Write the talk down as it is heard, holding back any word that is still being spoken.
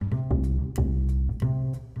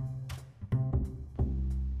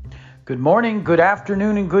Good morning, good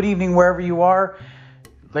afternoon, and good evening wherever you are.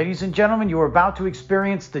 Ladies and gentlemen, you are about to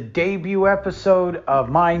experience the debut episode of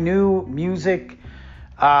my new music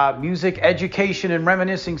education and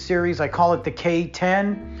reminiscing series. I call it the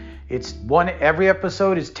K10. Every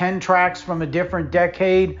episode is 10 tracks from a different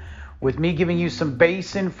decade, with me giving you some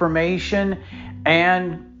base information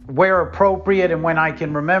and, where appropriate and when I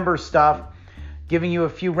can remember stuff, giving you a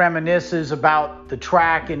few reminiscences about the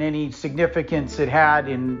track and any significance it had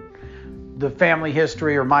in the family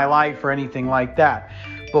history or my life or anything like that.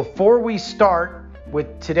 Before we start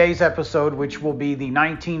with today's episode, which will be the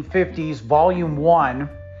 1950s Volume 1,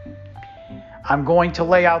 I'm going to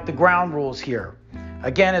lay out the ground rules here.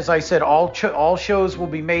 Again, as I said, all shows will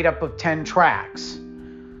be made up of 10 tracks.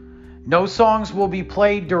 No songs will be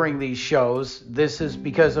played during these shows. This is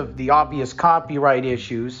because of the obvious copyright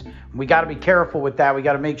issues. We got to be careful with that. We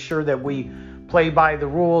got to make sure that we play by the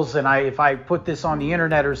rules, and if I put this on the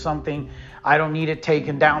internet or something, I don't need it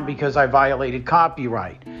taken down because I violated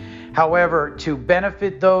copyright. However, to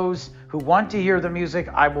benefit those who want to hear the music,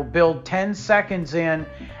 I will build 10 seconds in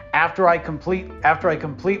after I complete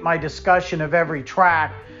my discussion of every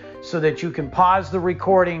track, so that you can pause the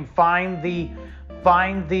recording, find the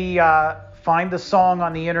song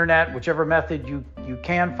on the internet, whichever method you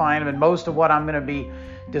can find them, and most of what I'm going to be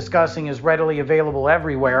discussing is readily available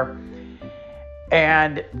everywhere.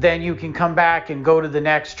 And then you can come back and go to the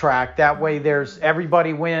next track. That way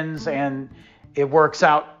everybody wins, and it works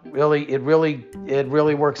out it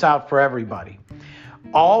really works out for everybody.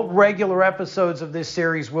 All regular episodes of this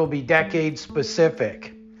series will be decade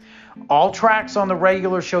specific. All tracks on the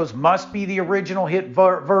regular shows must be the original hit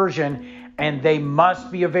version, and they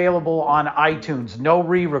must be available on iTunes, no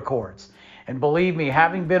re-records. And believe me,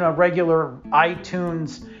 having been a regular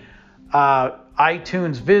iTunes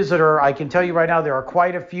visitor, I can tell you right now there are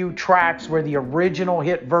quite a few tracks where the original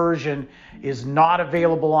hit version is not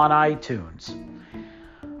available on iTunes.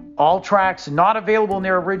 All tracks not available in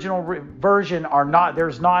their original version are not.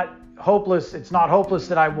 It's not hopeless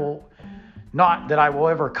that I will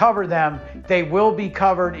ever cover them. They will be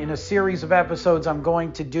covered in a series of episodes I'm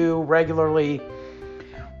going to do regularly,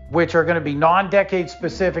 which are going to be non-decade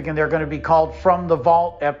specific, and they're going to be called From the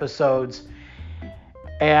Vault episodes.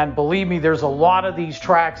 And believe me, there's a lot of these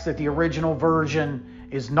tracks that the original version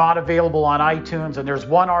is not available on iTunes. And there's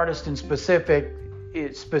one artist in specific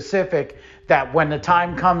that when the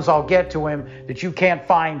time comes, I'll get to him, that you can't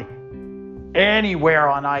find anywhere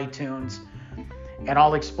on iTunes. And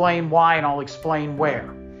I'll explain why, and I'll explain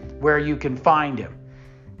where you can find him.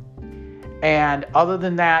 And other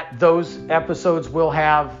than that, those episodes will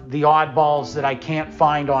have the oddballs that I can't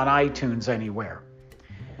find on iTunes anywhere.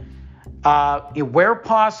 Where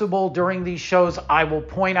possible during these shows, I will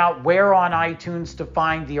point out where on iTunes to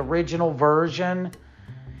find the original version,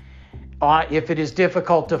 if it is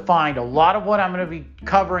difficult to find. A lot of what I'm going to be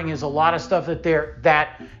covering is a lot of stuff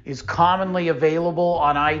that is commonly available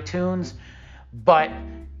on iTunes, but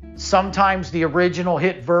sometimes the original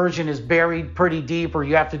hit version is buried pretty deep, or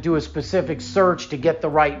you have to do a specific search to get the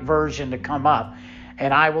right version to come up.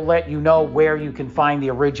 And I will let you know where you can find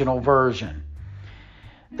the original version.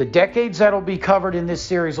 The decades that will be covered in this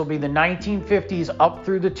series will be the 1950s up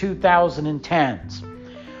through the 2010s.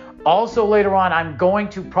 Also later on, I'm going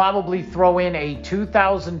to probably throw in a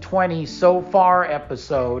 2020 so far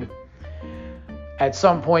episode at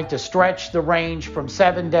some point to stretch the range from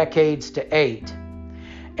 7 decades to 8.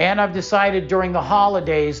 And I've decided during the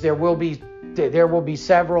holidays there will be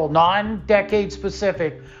several non-decade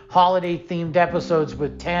specific holiday themed episodes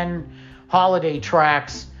with 10 holiday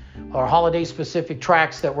tracks or holiday specific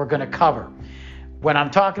tracks that we're going to cover. When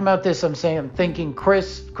I'm talking about this, I'm thinking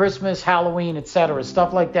Christmas, Halloween, etc.,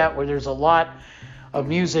 stuff like that, where there's a lot of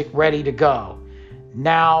music ready to go.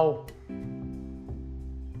 Now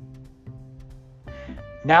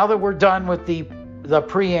that we're done with the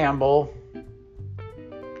preamble,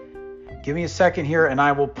 give me a second here, and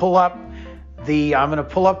I will pull up I'm going to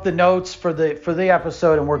pull up the notes for the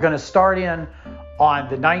episode, and we're going to start in on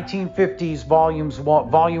the 1950s Volume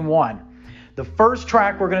 1. The first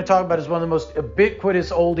track we're going to talk about is one of the most ubiquitous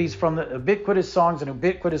songs and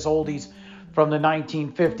ubiquitous oldies from the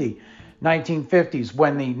 1950s,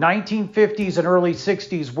 when the 1950s and early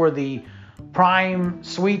 60s were the prime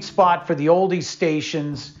sweet spot for the oldies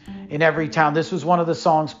stations in every town. This was one of the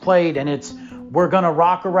songs played, and it's We're Gonna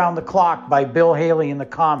Rock Around the Clock by Bill Haley and the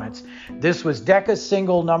Comets. This was Decca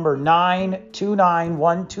single number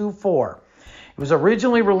 929124. It was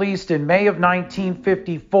originally released in May of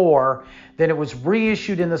 1954. Then it was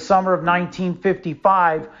reissued in the summer of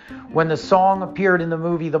 1955 when the song appeared in the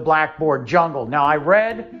movie The Blackboard Jungle. Now, I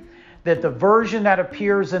read that the version that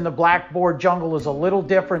appears in the Blackboard Jungle is a little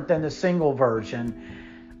different than the single version.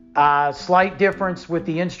 Slight difference with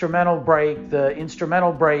the instrumental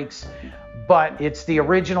breaks, but it's the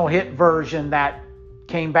original hit version that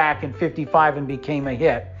came back in 55 and became a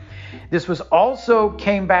hit. This was also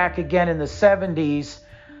came back again in the 70s.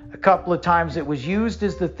 A couple of times it was used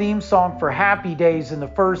as the theme song for Happy Days in the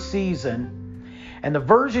first season. And the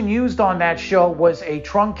version used on that show was a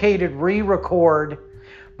truncated re-record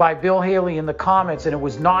by Bill Haley and the Comets, and it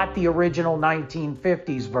was not the original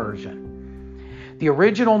 1950s version. The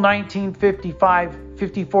original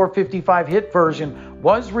 1954-55 hit version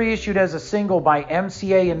was reissued as a single by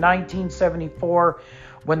MCA in 1974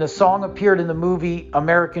 when the song appeared in the movie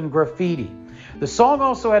American Graffiti. The song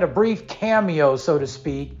also had a brief cameo, so to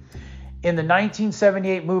speak, in the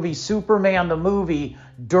 1978 movie Superman the Movie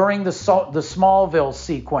during the Smallville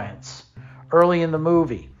sequence early in the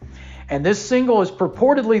movie. And this single is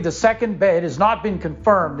purportedly the second best. It has not been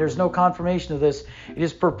confirmed. There's no confirmation of this. It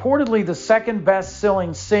is purportedly the second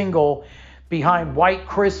best-selling single behind White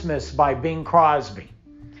Christmas by Bing Crosby.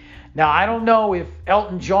 Now, I don't know if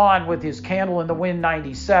Elton John with his Candle in the Wind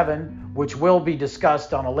 97, which will be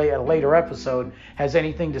discussed on a later episode, has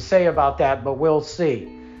anything to say about that, but we'll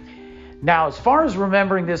see. Now, as far as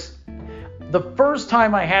remembering this, the first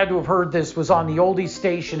time I had to have heard this was on the oldies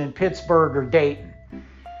station in Pittsburgh or Dayton.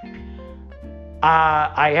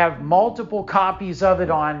 I have multiple copies of it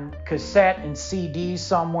on cassette and CD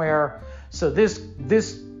somewhere, so this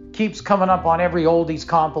keeps coming up on every oldies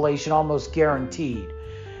compilation, almost guaranteed.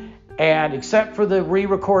 And except for the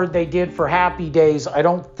re-record they did for Happy Days, I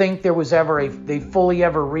don't think there was ever they fully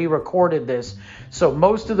ever re-recorded this. So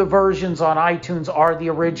most of the versions on iTunes are the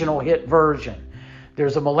original hit version.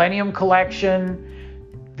 There's a Millennium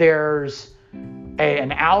Collection. There's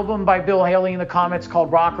an album by Bill Haley and the Comets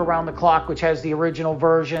called Rock Around the Clock, which has the original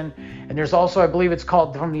version. And there's also, I believe it's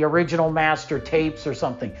called From the Original Master Tapes or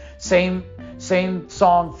something. Same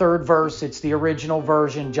song, third verse. It's the original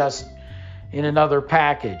version, just in another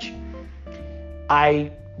package.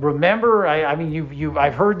 I remember,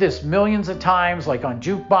 I've heard this millions of times, like on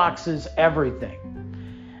jukeboxes,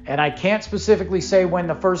 everything. And I can't specifically say when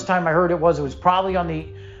the first time I heard it was. It was probably on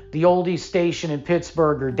the oldies station in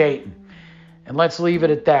Pittsburgh or Dayton. And let's leave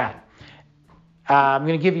it at that. I'm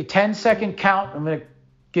going to give you a 10-second count. I'm going to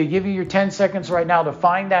give you your 10 seconds right now to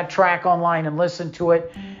find that track online and listen to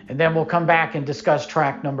it. And then we'll come back and discuss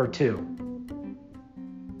track number 2.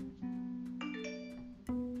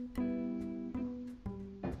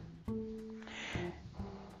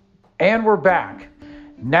 And we're back.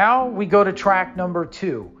 Now we go to track number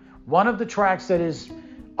 2. One of the tracks that is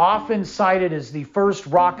often cited as the first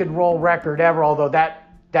rock and roll record ever, although that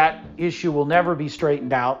issue will never be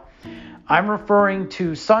straightened out. I'm referring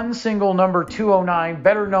to Sun single number 209,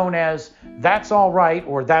 better known as That's All Right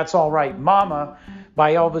or That's All Right Mama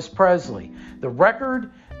by Elvis Presley.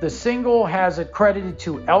 The single has it credited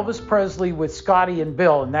to Elvis Presley with Scotty and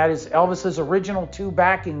Bill, and that is Elvis's original 2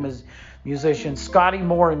 backing musicians, Scotty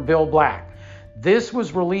Moore and Bill Black. This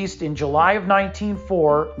was released in July of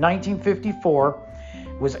 1954.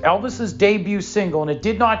 Was Elvis's debut single, and it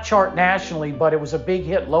did not chart nationally, but it was a big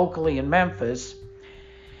hit locally in Memphis.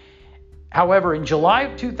 However, in July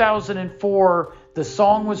of 2004, the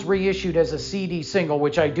song was reissued as a CD single,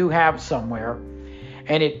 which I do have somewhere,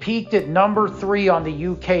 and it peaked at number 3 on the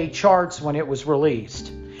UK charts when it was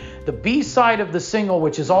released. The B-side of the single,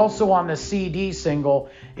 which is also on the CD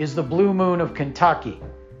single, is The Blue Moon of Kentucky.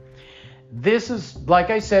 This is, like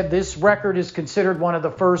I said, this record is considered one of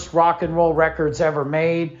the first rock and roll records ever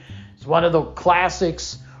made. It's one of the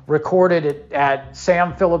classics recorded at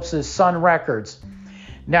Sam Phillips' Sun Records.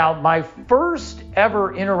 Now, my first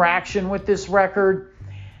ever interaction with this record,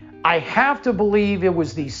 I have to believe it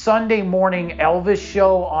was the Sunday morning Elvis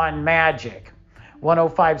show on Magic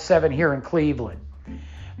 105.7 here in Cleveland.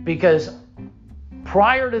 Because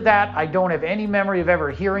prior to that, I don't have any memory of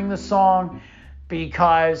ever hearing the song,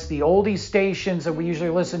 because the oldies stations that we usually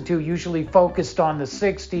listen to usually focused on the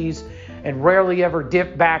 60s and rarely ever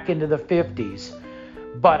dipped back into the 50s.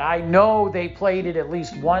 But I know they played it at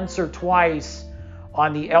least once or twice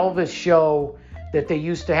on the Elvis show that they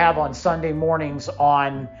used to have on Sunday mornings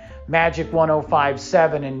on Magic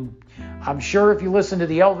 105.7. And I'm sure if you listen to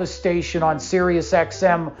the Elvis station on Sirius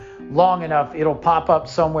XM long enough, it'll pop up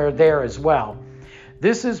somewhere there as well.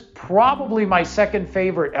 This is probably my second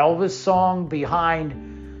favorite Elvis song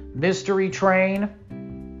behind Mystery Train,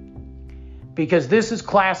 because this is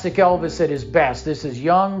classic Elvis at his best. This is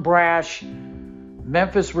young, brash,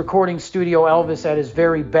 Memphis recording studio Elvis at his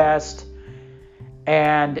very best.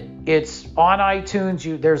 and it's on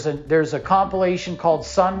iTunes. There's a compilation called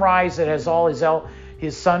Sunrise that has all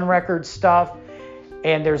his Sun Records stuff,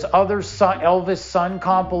 and there's other Elvis Sun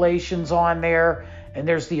compilations on there, and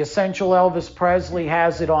there's the Essential Elvis Presley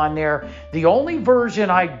has it on there. The only version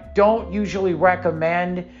I don't usually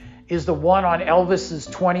recommend is the one on Elvis's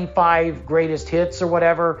 25 greatest hits or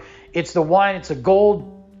whatever. It's a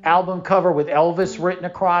gold album cover with Elvis written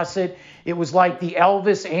across it. It was like the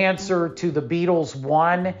Elvis answer to the Beatles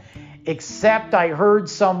 1, except I heard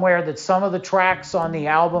somewhere that some of the tracks on the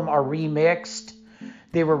album are remixed.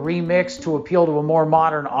 They were remixed to appeal to a more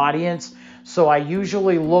modern audience. So I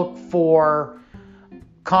usually look for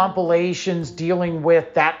compilations dealing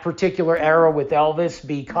with that particular era with Elvis,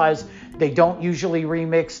 because they don't usually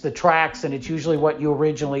remix the tracks, and it's usually what you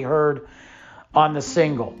originally heard on the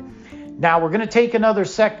single. Now we're going to take another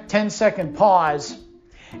 10-second pause,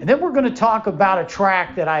 and then we're going to talk about a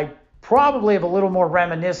track that I probably have a little more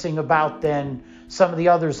reminiscing about than some of the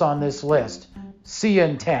others on this list. See you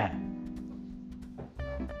in 10.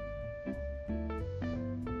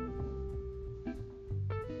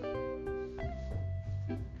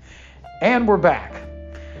 And we're back.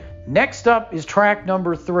 Next up is track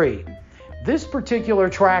number 3. This particular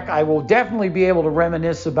track I will definitely be able to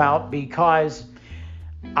reminisce about, because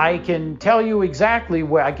I can tell you exactly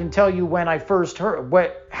where I can tell you when I first heard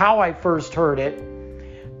how I first heard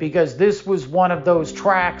it, because this was one of those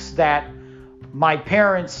tracks that my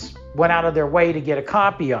parents went out of their way to get a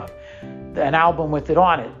copy of, an album with it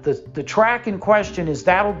on it. The track in question is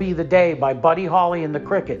That'll Be the Day by Buddy Holly and the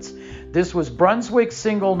Crickets. This was Brunswick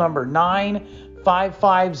single number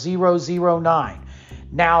 955009.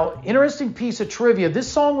 Now, interesting piece of trivia, this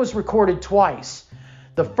song was recorded twice.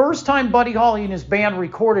 The first time Buddy Holly and his band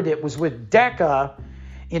recorded it was with Decca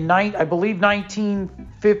in, I believe,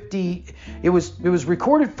 1950. It was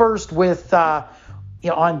recorded first with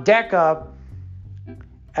on Decca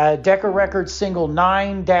Records single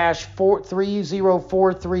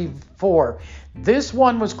 9-30434. This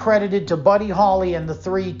one was credited to Buddy Holly and the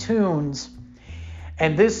Three Tunes,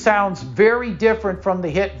 and this sounds very different from the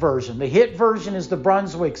hit version. The hit version is the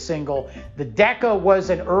Brunswick single. The Decca was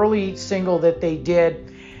an early single that they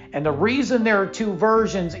did, and the reason there are two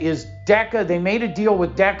versions is Decca, they made a deal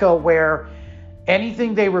with Decca where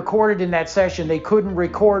anything they recorded in that session they couldn't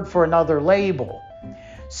record for another label.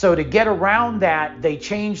 So to get around that, they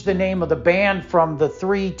changed the name of the band from the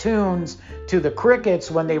Three Tunes to the Crickets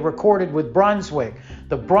when they recorded with Brunswick.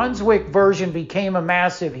 The Brunswick version became a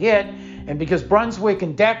massive hit, and because Brunswick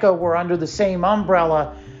and Decca were under the same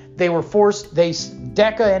umbrella,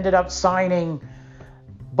 Decca ended up signing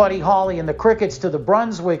Buddy Holly and the Crickets to the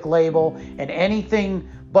Brunswick label, and anything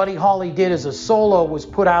Buddy Holly did as a solo was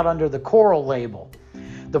put out under the Coral label.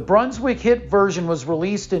 The Brunswick hit version was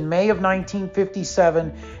released in May of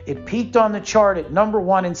 1957. It peaked on the chart at number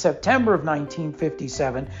 1 in September of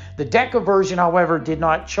 1957. The Decca version, however, did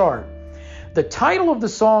not chart. The title of the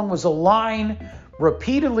song was a line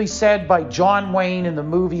repeatedly said by John Wayne in the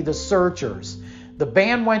movie The Searchers. The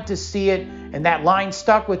band went to see it, and that line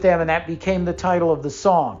stuck with them, and that became the title of the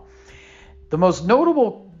song. The most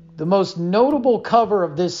notable cover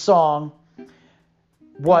of this song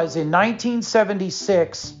was in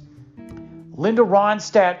 1976. Linda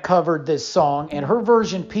Ronstadt covered this song, and her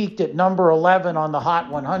version peaked at number 11 on the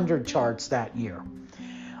Hot 100 charts that year.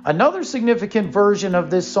 Another significant version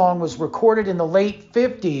of this song was recorded in the late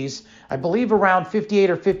 50s, I believe around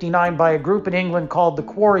 58 or 59, by a group in England called the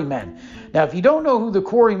Quarrymen. Now, if you don't know who the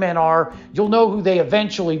Quarrymen are, you'll know who they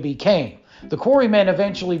eventually became. The Quarrymen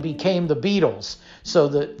eventually became the Beatles. So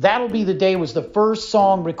That'll Be the Day was the first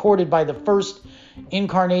song recorded by the first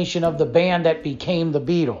incarnation of the band that became the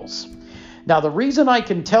Beatles. Now, the reason I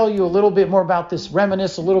can tell you a little bit more about this,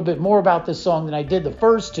 reminisce a little bit more about this song than I did the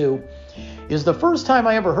first two, is the first time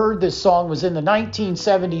I ever heard this song was in the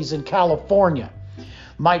 1970s in California.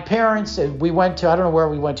 My parents, we went to, I don't know where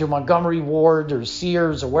we went to, Montgomery Ward or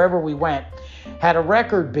Sears or wherever we went, had a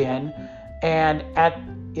record bin, and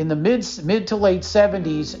in the mid to late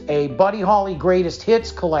 70s, a Buddy Holly Greatest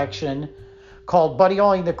Hits collection called Buddy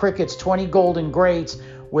Holly and the Crickets 20 Golden Greats,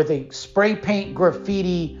 with a spray paint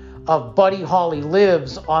graffiti of Buddy Holly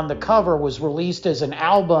Lives on the cover, was released as an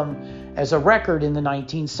album, as a record in the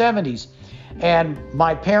 1970s. And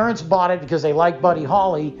my parents bought it because they liked Buddy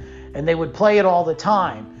Holly, and they would play it all the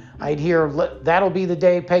time. I'd hear That'll Be the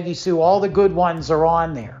Day, Peggy Sue, all the good ones are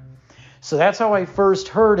on there. So that's how I first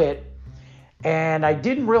heard it. And I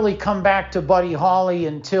didn't really come back to Buddy Holly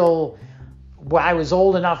until I was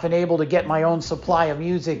old enough and able to get my own supply of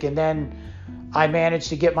music. And then I managed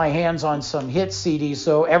to get my hands on some hit CDs.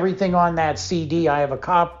 So everything on that CD, I have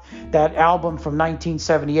that album from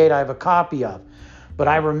 1978, I have a copy of. But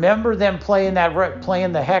I remember them playing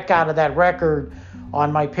playing the heck out of that record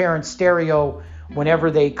on my parents' stereo whenever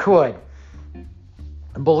they could.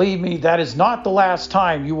 And believe me, that is not the last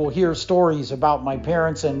time you will hear stories about my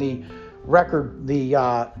parents and the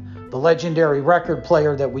legendary record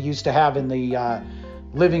player that we used to have in the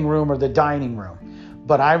living room or the dining room.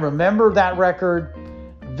 But I remember that record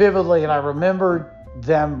vividly, and I remember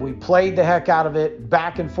we played the heck out of it,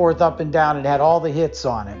 back and forth, up and down. It had all the hits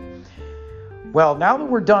on it. Well, now that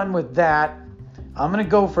we're done with that, I'm going to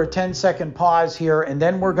go for a 10-second pause here, and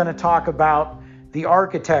then we're going to talk about the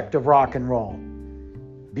architect of rock and roll.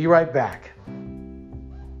 Be right back.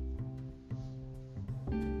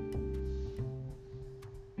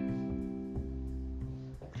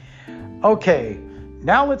 Okay,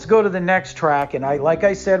 now let's go to the next track, and like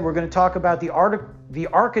I said, we're going to talk about the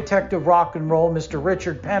architect of rock and roll, Mr.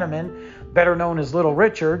 Richard Penniman, better known as Little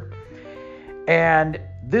Richard. And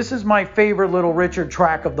this is my favorite Little Richard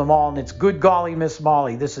track of them all, and it's Good Golly Miss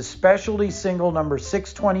Molly. This is specialty single number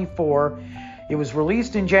 624. It was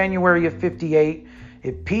released in January of 58.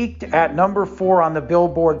 It peaked at number 4 on the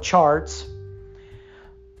Billboard charts.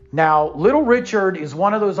 Now, Little Richard is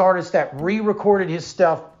one of those artists that re-recorded his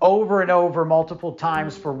stuff over and over multiple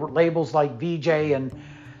times for labels like VJ and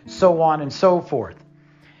so on and so forth.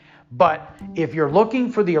 But if you're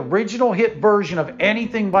looking for the original hit version of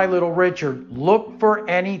anything by Little Richard, look for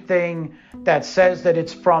anything that says that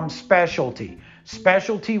it's from Specialty.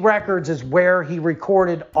 Specialty Records is where he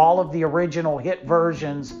recorded all of the original hit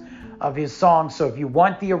versions of his songs. So if you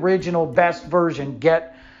want the original best version,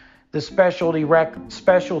 get the Specialty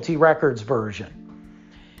Records version.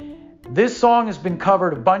 This song has been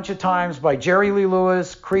covered a bunch of times by Jerry Lee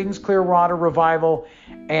Lewis, Creedence Clearwater Revival,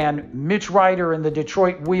 and Mitch Ryder and the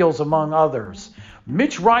Detroit Wheels, among others.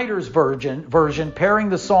 Mitch Ryder's version, pairing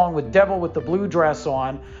the song with Devil with the Blue Dress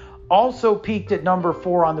On, also peaked at number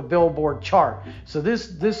 4 on the Billboard chart. So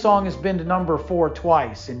this song has been to number 4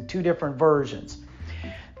 twice in 2 different versions.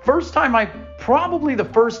 Probably the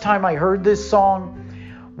first time I heard this song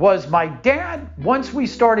was my dad. Once we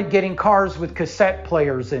started getting cars with cassette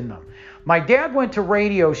players in them, my dad went to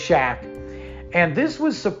Radio Shack, and this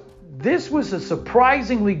was a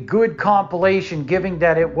surprisingly good compilation, given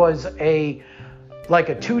that it was like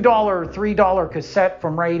a $2 or $3 cassette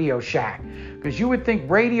from Radio Shack. Because you would think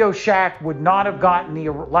Radio Shack would not have gotten the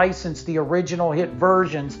original hit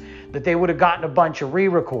versions, that they would have gotten a bunch of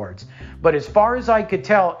re-records. But as far as I could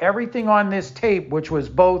tell, everything on this tape, which was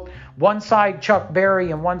both one side Chuck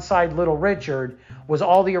Berry and one side Little Richard, was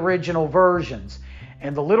all the original versions.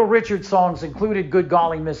 And the Little Richard songs included Good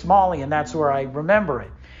Golly Miss Molly, and that's where I remember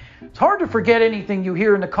it. It's hard to forget anything you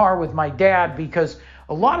hear in the car with my dad, because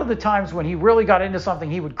a lot of the times when he really got into something,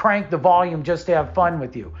 he would crank the volume just to have fun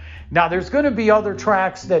with you. Now, there's going to be other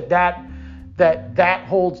tracks that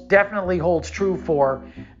definitely holds true for,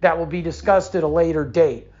 that will be discussed at a later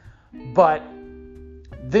date. But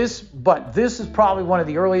this is probably one of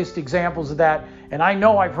the earliest examples of that, and I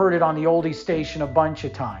know I've heard it on the oldie station a bunch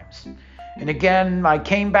of times. And again, I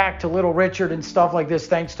came back to Little Richard and stuff like this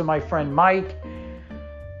thanks to my friend Mike.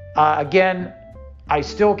 Again, I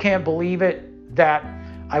still can't believe it that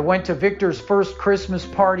I went to Victor's first Christmas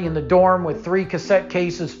party in the dorm with 3 cassette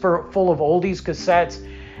cases full of oldies cassettes,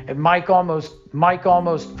 and Mike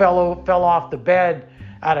almost fell off the bed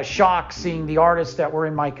out of shock seeing the artists that were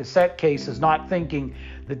in my cassette cases, not thinking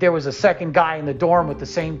that there was a second guy in the dorm with the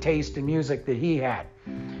same taste in music that he had.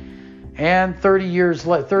 And 30 years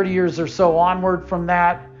or so onward from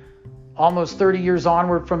that, almost 30 years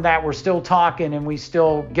onward from that, we're still talking and we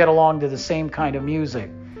still get along to the same kind of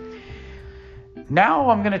music. Now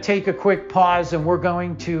I'm going to take a quick pause, and we're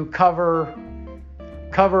going to cover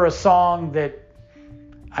a song that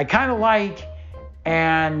I kind of like,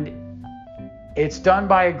 and it's done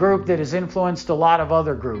by a group that has influenced a lot of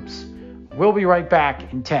other groups. We'll be right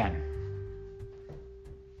back in 10.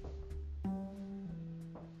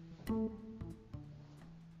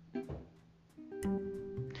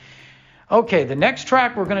 Okay, the next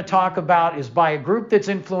track we're going to talk about is by a group that's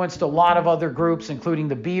influenced a lot of other groups, including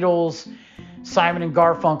the Beatles, Simon and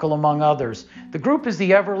Garfunkel, among others. The group is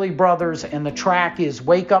the Everly Brothers, and the track is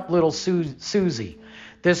Wake Up Little Susie.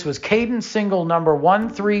 This was Cadence single number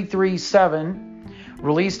 1337,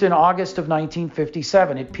 released in August of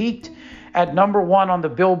 1957. It peaked at number 1 on the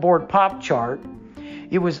Billboard Pop chart.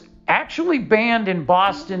 It was actually banned in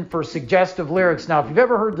Boston for suggestive lyrics. Now, if you've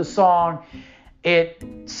ever heard the song, it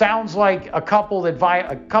sounds like a couple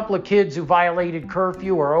of kids who violated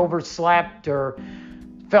curfew or overslept or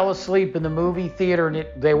fell asleep in the movie theater and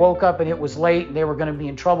they woke up and it was late and they were going to be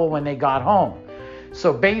in trouble when they got home.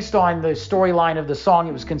 So based on the storyline of the song,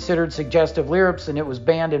 it was considered suggestive lyrics and it was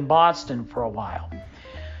banned in Boston for a while.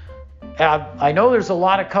 I know there's a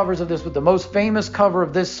lot of covers of this, but the most famous cover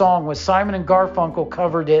of this song was Simon and Garfunkel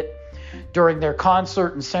covered it during their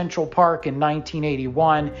concert in Central Park in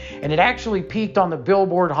 1981, and it actually peaked on the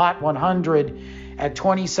Billboard Hot 100 at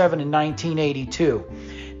 27 in 1982.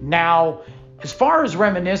 Now, as far as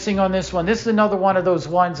reminiscing on this one, this is another one of those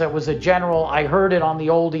ones that was a general, I heard it on the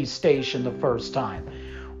oldies station the first time.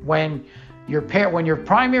 When your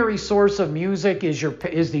primary source of music is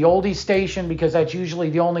the oldies station, because that's usually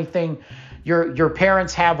the only thing your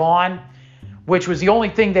parents have on, which was the only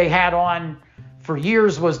thing they had on for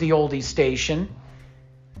years was the oldies station.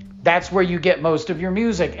 That's where you get most of your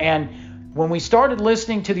music. And when we started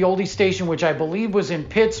listening to the oldies station, which I believe was in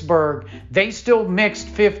Pittsburgh, they still mixed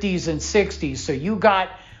 50s and 60s. So you got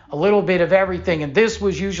a little bit of everything. And this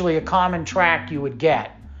was usually a common track you would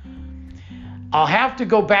get. I'll have to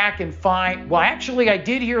go back and find, well, actually I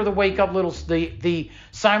did hear the Wake Up Little, the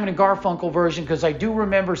Simon and Garfunkel version, because I do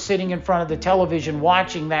remember sitting in front of the television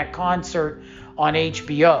watching that concert on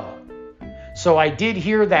HBO. So I did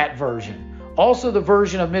hear that version. Also, the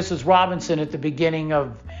version of Mrs. Robinson at the beginning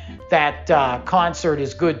of that concert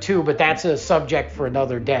is good too, but that's a subject for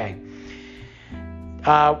another day.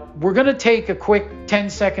 We're going to take a quick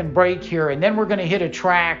 10-second break here, and then we're going to hit a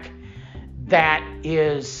track that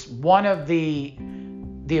is one of the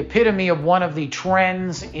epitome of one of the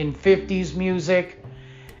trends in 50s music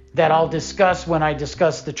that I'll discuss when I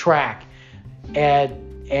discuss the track.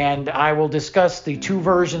 And I will discuss the two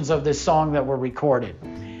versions of this song that were recorded.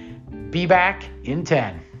 Be back in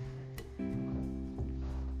 10.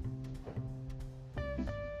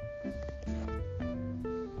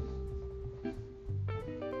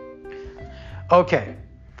 Okay.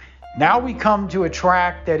 Now we come to a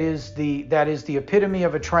track that is the epitome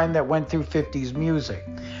of a trend that went through 50s music.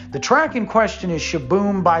 The track in question is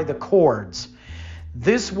Shaboom by the Chords.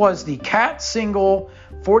 This was the Cat single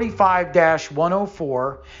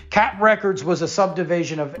 45-104. Cat Records was a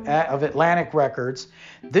subdivision of Atlantic Records.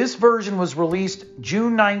 This version was released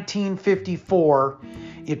June 1954.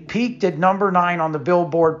 It peaked at number 9 on the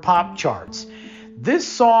Billboard pop charts. This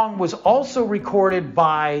song was also recorded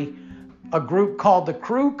by a group called the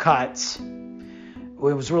Crew Cuts. It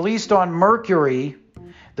was released on Mercury.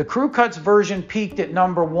 The Crew Cuts version peaked at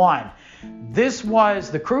number 1.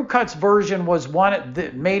 The Crew Cuts version was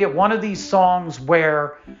made it one of these songs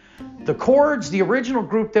where the Chords, the original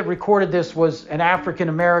group that recorded this, was an African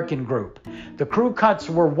American group. The Crew Cuts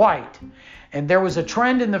were white. And there was a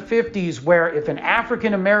trend in the 50s where if an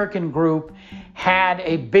African American group had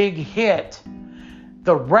a big hit,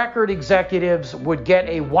 the record executives would get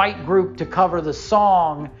a white group to cover the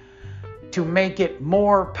song to make it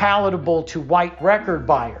more palatable to white record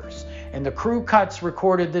buyers. And the Crew Cuts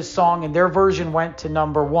recorded this song and their version went to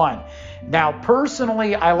number 1. Now,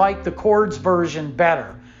 personally, I like the Chords version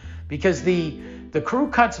better because the Crew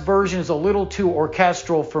Cuts version is a little too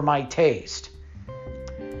orchestral for my taste.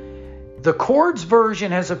 The Chords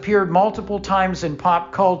version has appeared multiple times in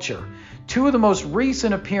pop culture. Two of the most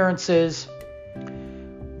recent appearances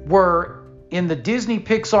were in the Disney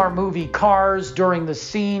Pixar movie Cars during the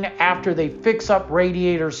scene after they fix up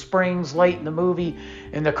radiator springs late in the movie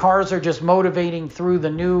and the cars are just motivating through the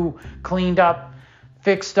new cleaned up,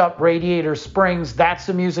 fixed up radiator springs. That's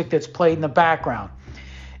the music that's played in the background.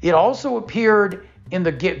 It also appeared in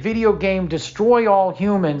the video game Destroy All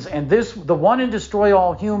Humans, and the one in Destroy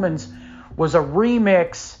All Humans was a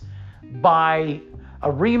remix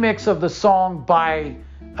of the song by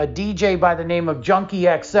a DJ by the name of Junkie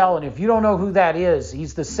XL. And if you don't know who that is,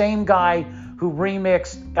 he's the same guy who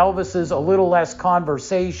remixed Elvis's A Little Less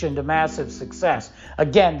Conversation to massive success.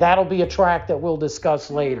 Again, that'll be a track that we'll discuss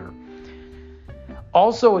later.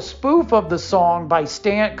 Also, a spoof of the song by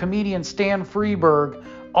comedian Stan Freberg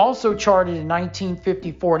also charted in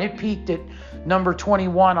 1954, and it peaked at number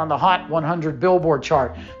 21 on the Hot 100 Billboard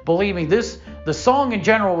chart. Believe me, the song in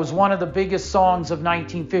general was one of the biggest songs of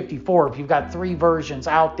 1954, if you've got 3 versions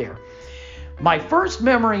out there. My first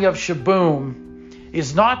memory of Shaboom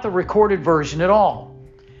is not the recorded version at all.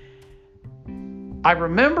 I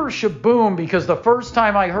remember Shaboom because the first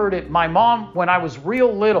time I heard it, my mom, when I was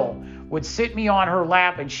real little, would sit me on her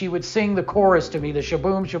lap and she would sing the chorus to me, the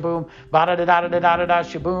shaboom, shaboom, ba-da-da-da-da-da-da-da,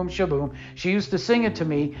 shaboom, shaboom. She used to sing it to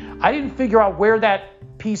me. I didn't figure out where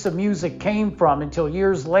that piece of music came from until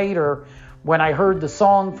years later when I heard the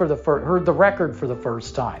record for the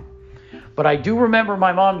first time. But I do remember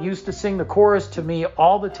my mom used to sing the chorus to me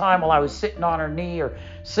all the time while I was sitting on her knee or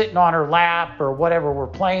sitting on her lap or whatever. We're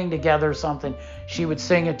playing together or something. She would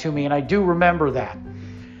sing it to me, and I do remember that.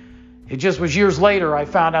 It just was years later I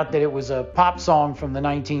found out that it was a pop song from the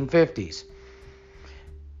 1950s.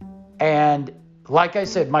 And like I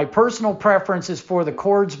said, my personal preference is for the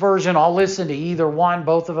chords version. I'll listen to either one.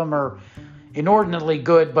 Both of them are inordinately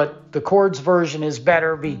good, but the chords version is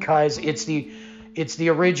better because it's the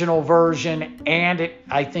original version, and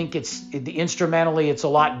I think instrumentally it's a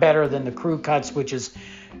lot better than the crew cuts, which is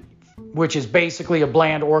basically a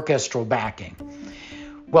bland orchestral backing.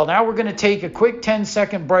 Well, now we're going to take a quick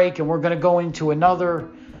 10-second break, and we're going to go into another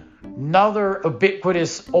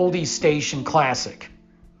ubiquitous oldie station classic.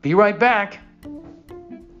 Be right back.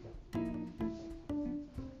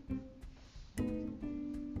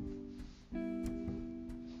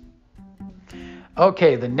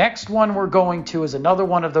 Okay, the next one we're going to is another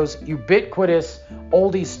one of those ubiquitous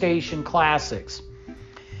oldie station classics.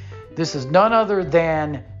 This is none other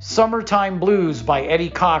than Summertime Blues by Eddie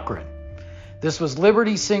Cochran. This was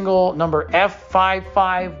Liberty single number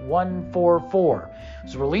F55144. It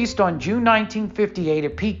was released on June 1958.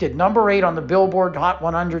 It peaked at number 8 on the Billboard Hot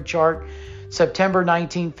 100 chart, September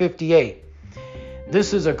 1958.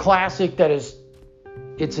 This is a classic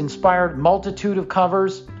it's inspired a multitude of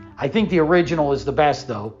covers. I think the original is the best,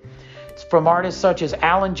 though. It's from artists such as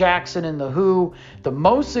Alan Jackson and The Who. The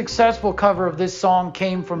most successful cover of this song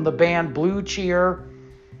came from the band Blue Cheer,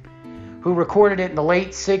 who recorded it in the late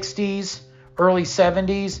 60s, early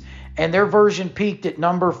 70s, and their version peaked at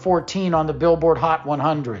number 14 on the Billboard Hot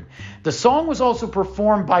 100. The song was also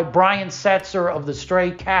performed by Brian Setzer of the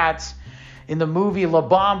Stray Cats in the movie La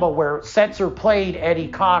Bamba, where Setzer played Eddie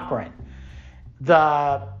Cochran.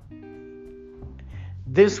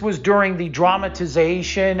 This was during the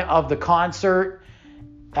dramatization of the concert,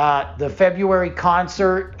 the February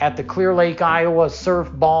concert at the Clear Lake, Iowa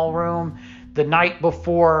Surf Ballroom, the night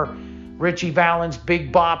before Ritchie Valens'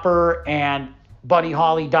 Big Bopper and Buddy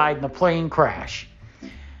Holly died in a plane crash.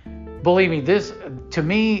 Believe me, this, to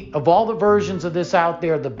me, of all the versions of this out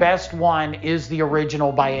there, the best one is the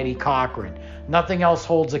original by Eddie Cochran. Nothing else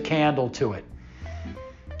holds a candle to it.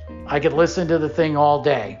 I could listen to the thing all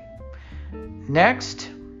day. Next,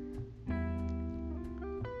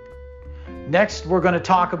 we're going to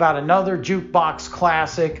talk about another jukebox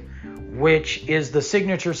classic, which is the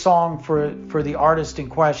signature song for the artist in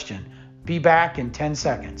question. Be back in 10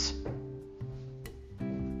 seconds.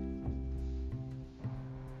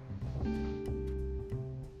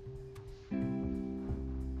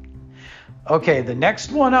 Okay, the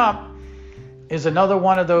next one up is another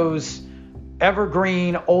one of those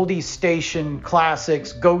evergreen oldie station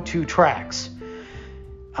classics, go-to tracks.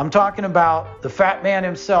 I'm talking about the Fat Man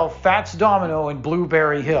himself, Fats Domino and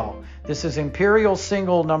Blueberry Hill. This is Imperial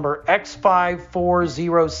single number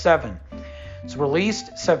X5407. It's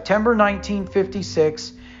released September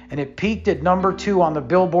 1956, and it peaked at number 2 on the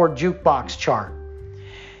Billboard Jukebox chart.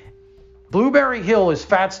 Blueberry Hill is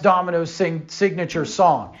Fats Domino's signature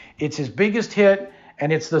song. It's his biggest hit,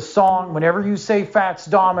 and it's the song, whenever you say Fats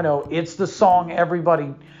Domino, it's the first song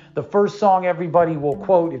everybody will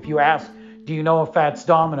quote if you ask, do you know a Fats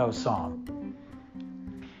Domino song?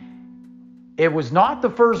 It was not the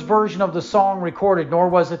first version of the song recorded, nor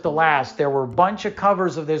was it the last. There were a bunch of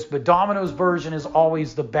covers of this, but Domino's version is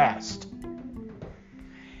always the best.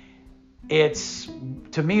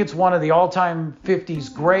 To me, it's one of the all-time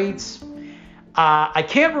 50s greats. I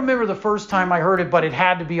can't remember the first time I heard it, but it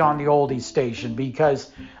had to be on the oldie station because,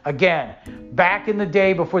 again, back in the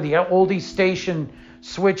day before the oldie station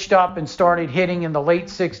switched up and started hitting in the late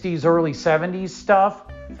 60s, early 70s stuff,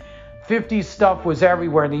 50s stuff was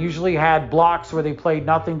everywhere, and they usually had blocks where they played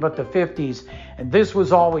nothing but the 50s, and this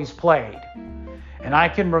was always played. And I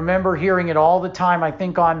can remember hearing it all the time. I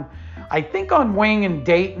think on Wing and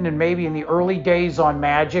Dayton, and maybe in the early days on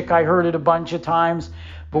Magic, I heard it a bunch of times.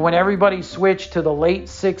 But when everybody switched to the late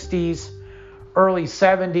 60s, early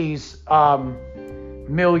 70s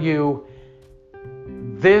milieu,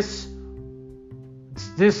 this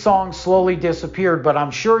song slowly disappeared. But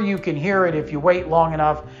I'm sure you can hear it if you wait long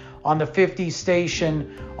enough on the 50s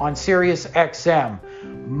station on Sirius XM.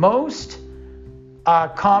 Most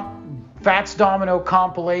Fats Domino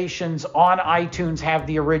compilations on iTunes have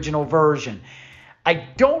the original version. I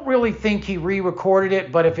don't really think he re-recorded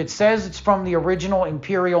it, but if it says it's from the original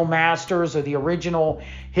Imperial Masters or the original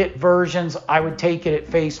hit versions, I would take it at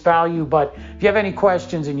face value. But if you have any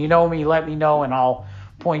questions and you know me, let me know and I'll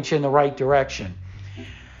point you in the right direction.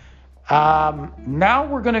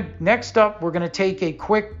 Next up, we're going to take a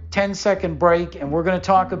quick 10-second break, and we're going to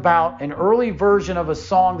talk about an early version of a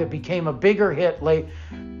song that became a bigger hit,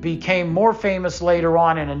 became more famous later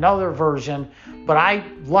on in another version, but I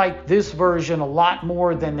like this version a lot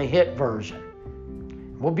more than the hit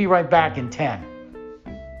version. We'll be right back in 10.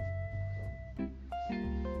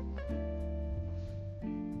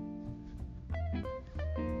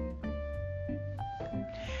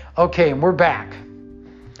 Okay, and we're back.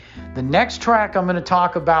 The next track I'm going to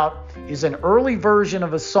talk about is an early version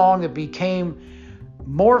of a song that became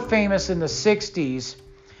more famous in the 60s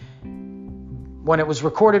when it was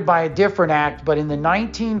recorded by a different act, but in the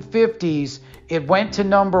 1950s, it went to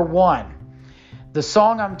number 1. The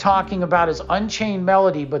song I'm talking about is Unchained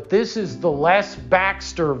Melody, but this is the Les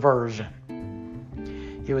Baxter version.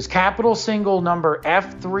 It was Capitol single number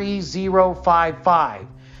F3055.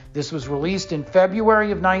 This was released in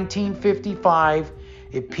February of 1955.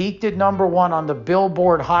 It peaked at number 1 on the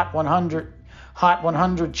Billboard Hot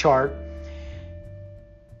 100 chart.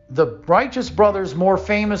 The Righteous Brothers' more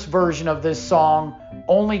famous version of this song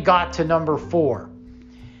only got to number 4.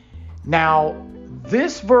 Now,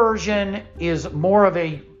 this version is more of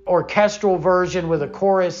a orchestral version with a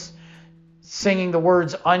chorus singing the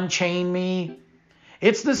words "Unchain Me."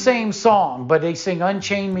 It's the same song, but they sing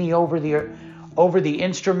 "Unchain Me" over the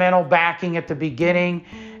instrumental backing at the beginning,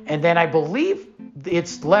 and then I believe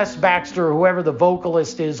it's Les Baxter, or whoever the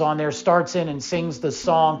vocalist is on there, starts in and sings the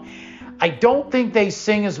song. I don't think they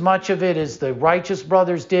sing as much of it as the Righteous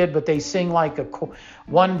Brothers did, but they sing like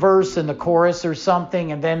one verse in the chorus or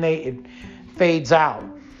something, and then it fades out.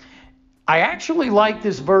 I actually like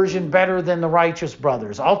this version better than the Righteous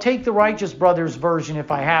Brothers. I'll take the Righteous Brothers version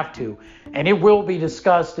if I have to, and it will be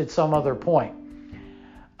discussed at some other point.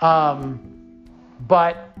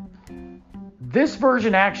 But this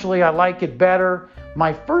version, actually, I like it better.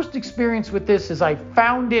 My first experience with this is I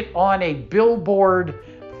found it on a Billboard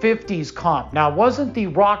 50s comp. Now, it wasn't the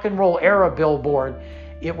rock and roll era Billboard.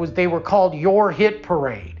 They were called Your Hit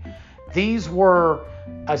Parade. These were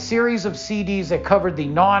a series of CDs that covered the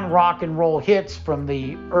non-rock and roll hits from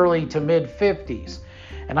the early to mid 50s.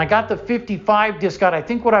 And I got the 55 disc out. I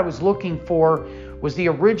think what I was looking for was the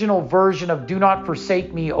original version of Do Not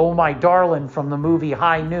Forsake Me, Oh My Darling from the movie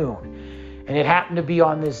High Noon. And it happened to be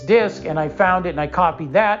on this disc, and I found it and I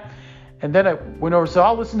copied that. And then I went over, so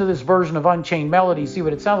I'll listen to this version of Unchained Melody, see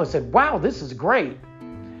what it sounds like. I said, wow, this is great.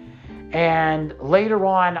 And later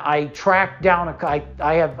on, I tracked down, I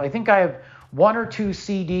think I have 1 or 2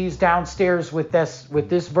 CDs downstairs with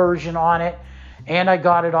this version on it. And I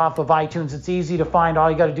got it off of iTunes. It's easy to find.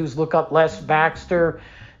 All you got to do is look up Les Baxter.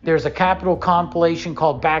 There's a Capitol compilation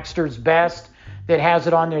called Baxter's Best that has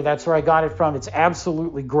it on there. That's where I got it from. It's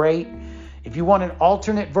absolutely great. If you want an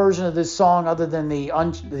alternate version of this song other than the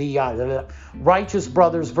Righteous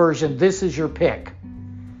Brothers version, this is your pick.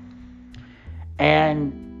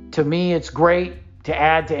 And to me, it's great to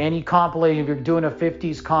add to any compilation. If you're doing a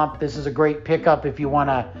 50s comp, this is a great pickup if you want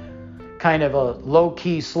a kind of a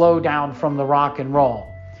low-key slowdown from the rock and roll.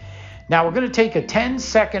 Now we're going to take a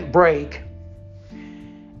 10-second break,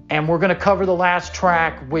 and we're going to cover the last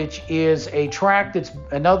track, which is a track that's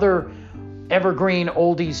another evergreen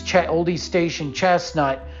oldies station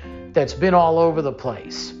chestnut that's been all over the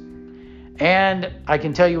place. And I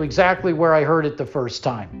can tell you exactly where I heard it the first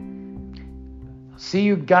time. See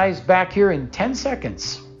you guys back here in 10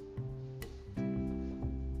 seconds.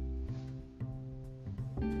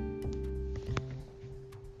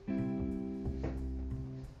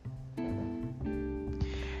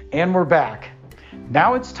 And we're back.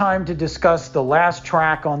 Now it's time to discuss the last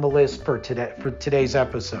track on the list for today's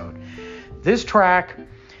episode. This track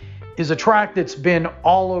is a track that's been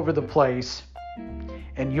all over the place,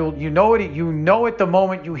 and you know it the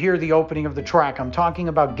moment you hear the opening of the track. I'm talking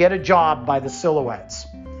about Get a Job by the Silhouettes.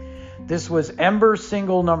 This was Ember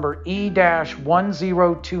single number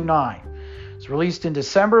E-1029. It's released in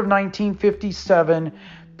December of 1957,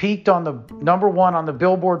 peaked on the number 1 on the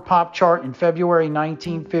Billboard Pop chart in February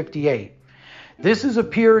 1958. This has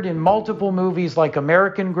appeared in multiple movies like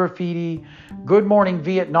American Graffiti, Good Morning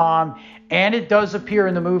Vietnam, and it does appear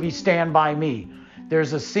in the movie Stand By Me.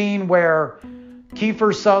 There's a scene where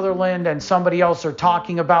Kiefer Sutherland and somebody else are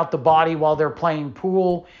talking about the body while they're playing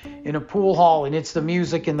pool in a pool hall, and it's the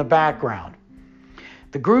music in the background.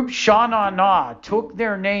 The group Sha Na Na took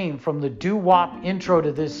their name from the doo-wop intro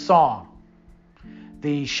to this song.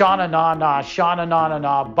 The Sha Na Na Na, Sha Na Na Na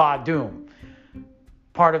Na, Ba Doom,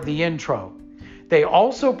 part of the intro. They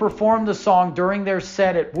also performed the song during their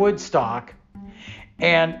set at Woodstock,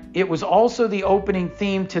 and it was also the opening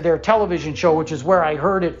theme to their television show, which is where I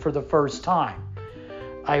heard it for the first time.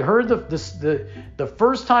 I heard the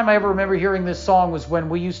first time I ever remember hearing this song was when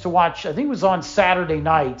we used to watch, I think it was on Saturday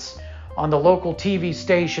nights on the local TV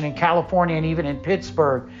station in California and even in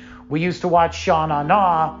Pittsburgh. We used to watch Sha Na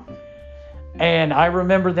Na, and I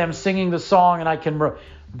remember them singing the song, and I can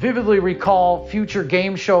vividly recall future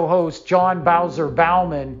game show host John Bowser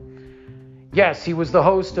Bauman. Yes, he was the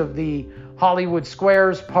host of the Hollywood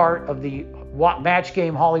Squares part of the Match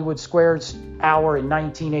Game Hollywood Squares Hour in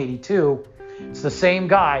 1982. It's the same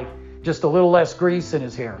guy, just a little less grease in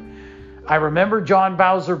his hair. I remember John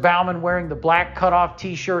Bowser Bauman wearing the black cutoff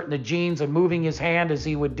t-shirt and the jeans and moving his hand as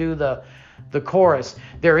he would do the chorus.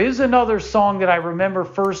 There is another song that I remember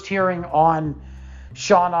first hearing on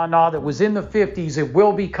Sha Na Na that was in the 50s. It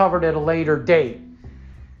will be covered at a later date.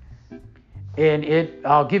 And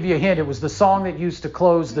I'll give you a hint, it was the song that used to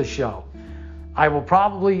close the show. I will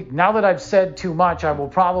probably, now that I've said too much, I will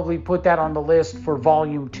probably put that on the list for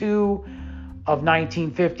Volume 2 of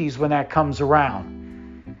 1950s when that comes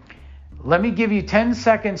around. Let me give you 10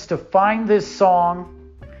 seconds to find this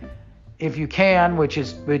song, if you can, which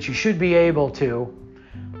you should be able to,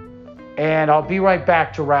 and I'll be right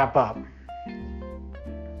back to wrap up.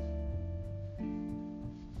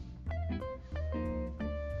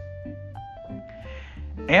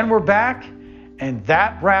 And we're back, and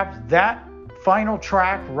that final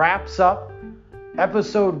track wraps up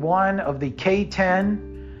episode 1 of the K10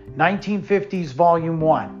 1950s Volume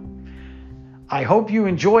 1. I hope you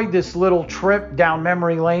enjoyed this little trip down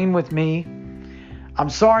memory lane with me. I'm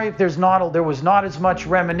sorry if there was not as much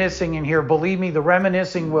reminiscing in here. Believe me, the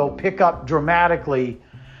reminiscing will pick up dramatically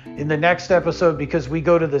in the next episode because we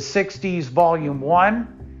go to the 60s Volume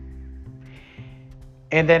 1.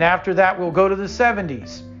 And then after that, we'll go to the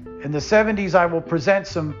 70s. In the 70s, I will present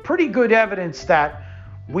some pretty good evidence that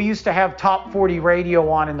we used to have top 40 radio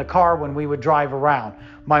on in the car when we would drive around.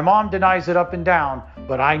 My mom denies it up and down,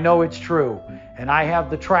 but I know it's true, and I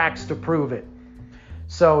have the tracks to prove it.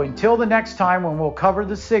 So until the next time when we'll cover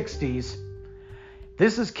the 60s,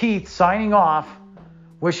 this is Keith signing off,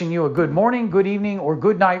 wishing you a good morning, good evening, or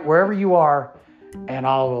good night wherever you are, and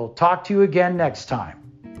I will talk to you again next time.